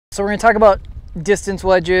So we're going to talk about distance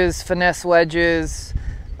wedges, finesse wedges,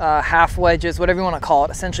 half wedges, whatever you want to call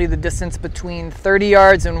it. Essentially the distance between 30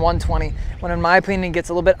 yards and 120, when in my opinion it gets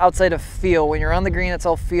a little bit outside of feel. When you're on the green, it's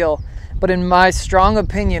all feel. But in my strong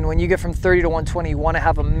opinion, when you get from 30 to 120, you want to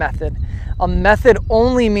have a method. A method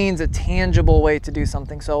only means a tangible way to do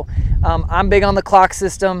something. So I'm big on the clock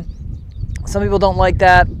system. Some people don't like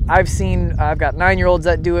that. I've got 9-year-olds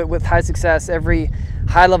that do it with high success. Every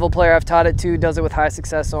high-level player I've taught it to does it with high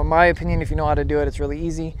success. So in my opinion, if you know how to do it, it's really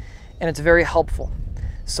easy and it's very helpful.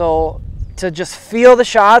 So to just feel the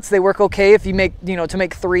shots, they work okay if you make, to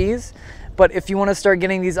make threes. But if you want to start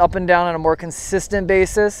getting these up and down on a more consistent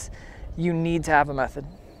basis, you need to have a method.